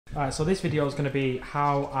Alright, so this video is going to be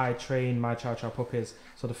how I train my Chow Chow puppies.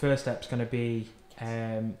 So the first step is going to be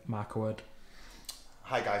marker word.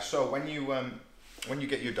 Hi guys, so when you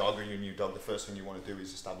get your dog or your new dog, the first thing you want to do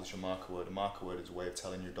is establish a marker word. A marker word is a way of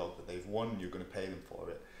telling your dog that they've won and you're going to pay them for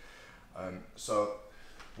it. So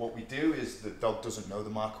what we do is the dog doesn't know the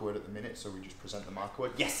marker word at the minute, so we just present the marker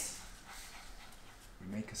word. Yes!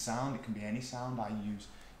 We make a sound, it can be any sound. I use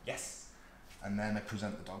yes. And then I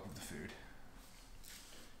present the dog with the food.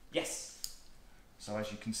 Yes! So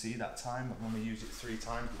as you can see, that time, when we use it 3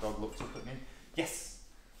 times, the dog looked up at me. Yes!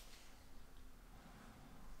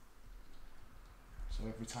 So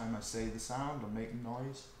every time I say the sound or make the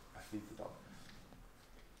noise, I feed the dog.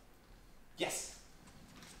 Yes!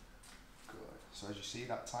 Good. So as you see,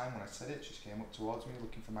 that time when I said it, she just came up towards me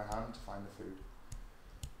looking for my hand to find the food.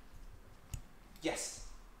 Yes!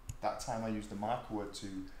 That time I used the marker word to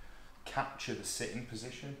capture the sitting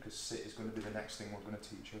position, because sit is going to be the next thing we're going to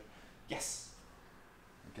teach her. Yes!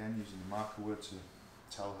 Again, using the marker word to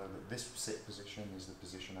tell her that this sit position is the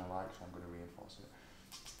position I like, so I'm going to reinforce it.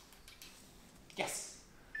 Yes!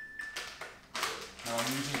 Now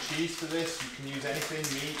I'm using cheese for this. You can use anything,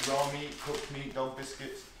 meat, raw meat, cooked meat, dog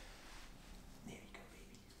biscuits. There you go,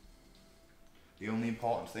 baby. The only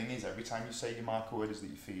important thing is every time you say your marker word is that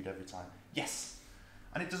you feed every time. Yes!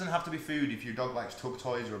 And it doesn't have to be food. If your dog likes tug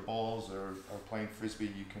toys or balls or playing frisbee,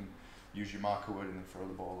 you can use your marker word and then throw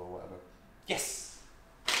the ball or whatever. Yes!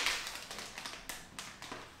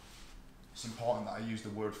 It's important that I use the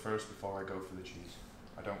word first before I go for the cheese.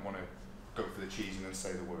 I don't want to go for the cheese and then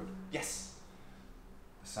say the word. Yes!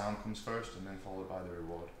 The sound comes first and then followed by the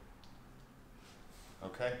reward.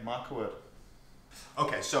 Okay, marker word.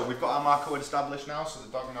 Okay, so we've got our marker word established now, so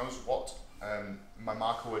the dog knows what my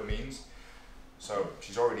marker word means. So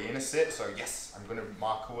she's already in a sit, so yes, I'm going to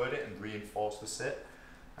marker word it and reinforce the sit.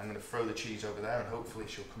 I'm going to throw the cheese over there and hopefully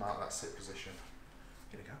she'll come out of that sit position.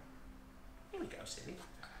 Here we go. Here we go, silly.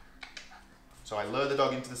 So I lure the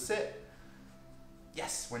dog into the sit.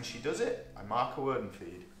 Yes, when she does it, I marker word and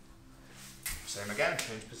feed. Same again,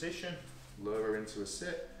 change position, lure her into a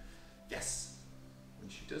sit. Yes, when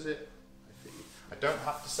she does it, I feed. I don't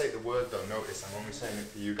have to say the word though, notice I'm only saying it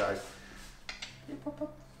for you guys.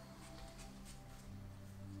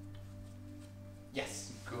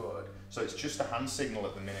 Yes, good. So it's just a hand signal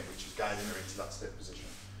at the minute which is guiding her into that sit position.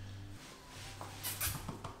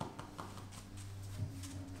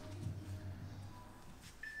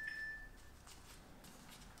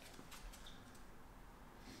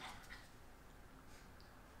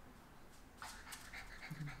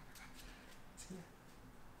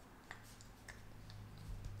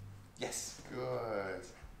 Yes, good.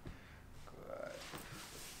 Good.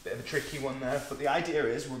 Bit of a tricky one there, but the idea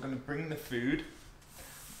is we're going to bring the food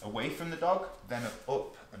away from the dog, then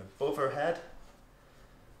up and above her head.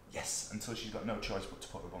 Yes, until she's got no choice but to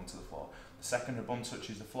put her bum to the floor. The second her bum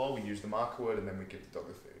touches the floor, we use the marker word and then we give the dog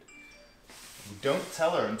the food. We don't tell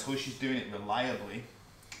her until she's doing it reliably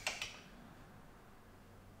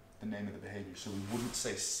the name of the behaviour. So we wouldn't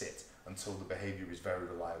say sit until the behaviour is very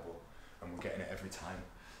reliable and we're getting it every time.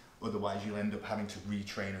 Otherwise you'll end up having to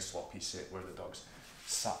retrain a sloppy sit where the dog's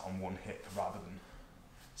sat on one hip rather than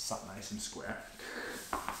sat nice and square.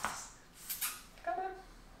 Come on.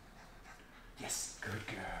 Yes, good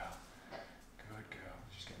girl. Good girl.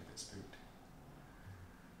 She's getting a bit spooked.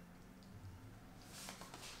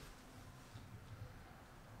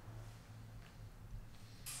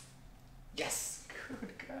 Yes,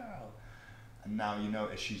 good girl. And now you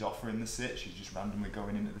notice she's offering the sit. She's just randomly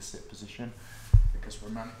going into the sit position because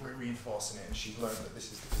we're reinforcing it and she's learned that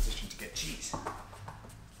this is the position to get cheese.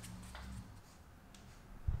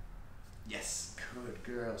 Yes, good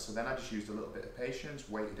girl. So then I just used a little bit of patience,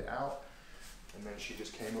 waited it out, and then she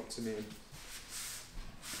just came up to me and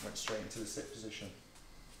went straight into the sit position.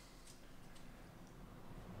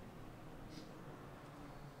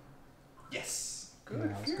 Yes,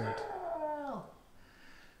 good girl.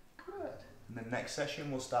 Good. And then next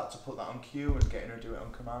session we'll start to put that on cue and getting her to do it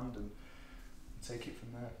on command and take it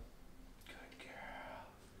from there. Good girl.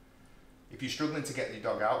 If you're struggling to get your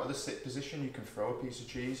dog out of the sit position, you can throw a piece of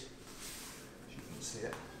cheese. She didn't see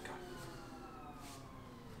it.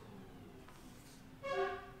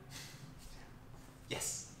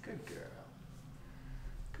 Yes, good girl.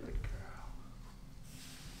 Good girl.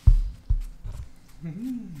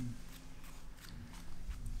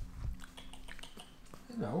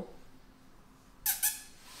 Hello.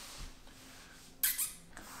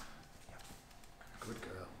 Good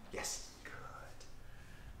girl. Yes. Good.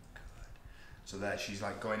 Good. So there she's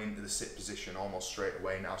like going into the sit position almost straight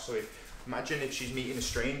away now. So imagine if she's meeting a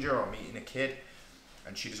stranger or meeting a kid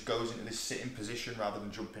and she just goes into this sitting position rather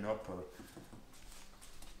than jumping up. Or...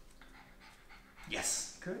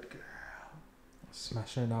 Yes, good girl.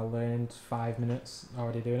 Smashing. I learned 5 minutes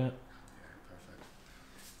already doing it.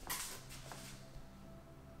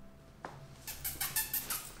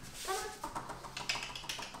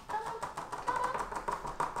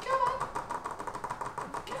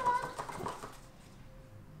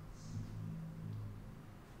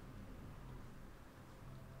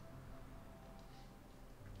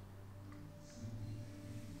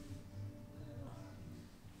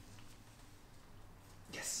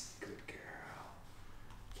 Yes, good girl.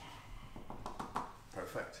 Yeah.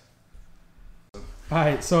 Perfect.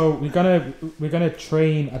 Alright, so we're gonna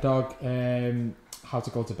train a dog how to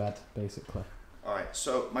go to bed, basically. Alright,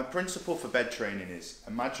 so my principle for bed training is,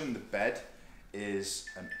 imagine the bed is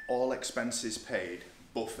an all expenses paid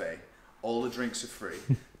buffet, all the drinks are free,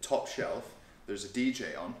 top shelf, there's a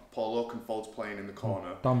DJ on, Paul Oakenfold's playing in the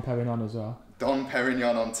corner. Dom Perignon as well. Dom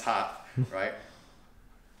Perignon on tap, right?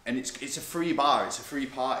 And it's a free bar, it's a free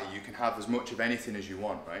party, you can have as much of anything as you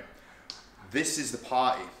want, right? This is the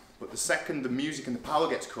party, but the second the music and the power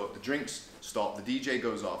gets cut, the drinks stop, the DJ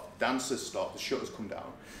goes off, the dancers stop, the shutters come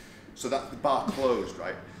down. So that's the bar closed,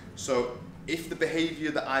 right? So if the behaviour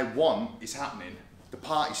that I want is happening, the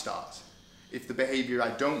party starts. If the behaviour I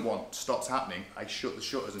don't want stops happening, I shut the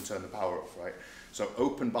shutters and turn the power off, right? So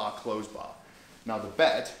open bar, closed bar. Now the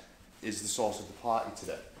bed is the source of the party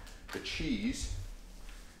today. The cheese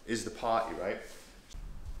is the party, right?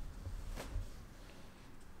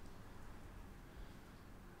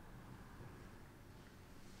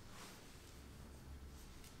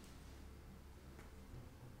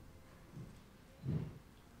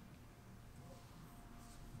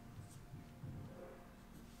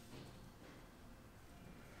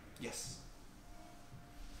 Yes.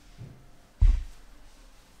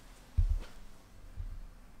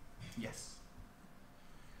 Yes.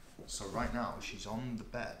 So right now she's on the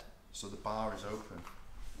bed, so the bar is open,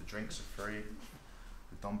 the drinks are free,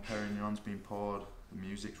 the Dom Perignon's been poured, the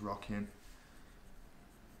music's rocking.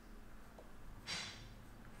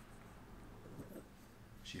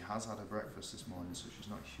 She has had her breakfast this morning, so she's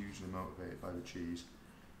not hugely motivated by the cheese.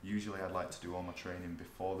 Usually I'd like to do all my training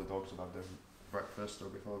before the dogs have had their breakfast or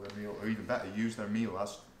before their meal, or even better, use their meal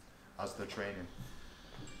as their training.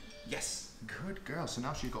 Yes, good girl. So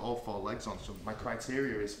now she's got all 4 legs on, so my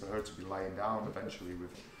criteria is for her to be lying down eventually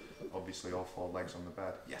with obviously all 4 legs on the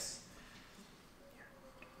bed. Yes.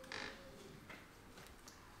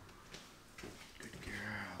 Good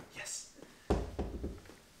girl. Yes.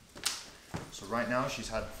 So right now she's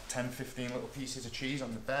had 10-15 little pieces of cheese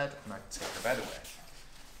on the bed, and I take the bed away.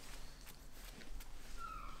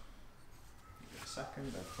 Give it a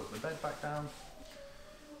second, then put the bed back down.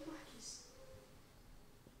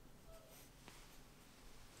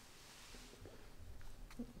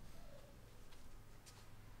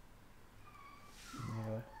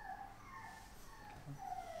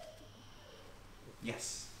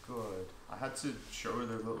 Yes, good. I had to show her a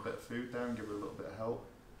little bit of food there and give her a little bit of help.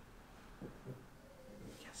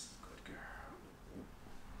 Yes, good girl.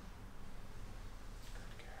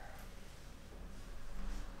 Good girl.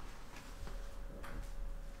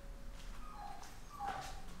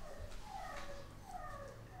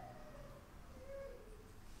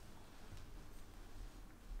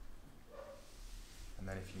 And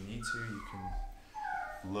then if you need to, you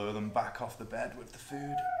can lure them back off the bed with the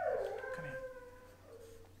food. Come here.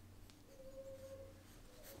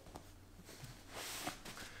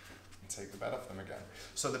 Take the bed off them again.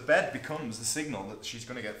 So the bed becomes the signal that she's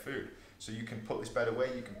going to get food. So you can put this bed away,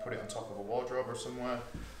 you can put it on top of a wardrobe or somewhere,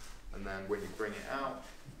 and then when you bring it out,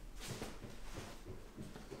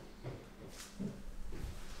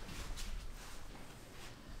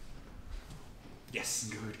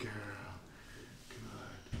 yes, good girl,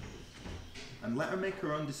 good. And let her make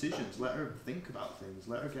her own decisions, let her think about things,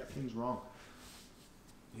 let her get things wrong.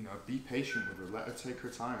 You know, be patient with her, let her take her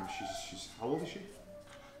time. She's how old is she?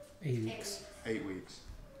 8 weeks. 8 weeks.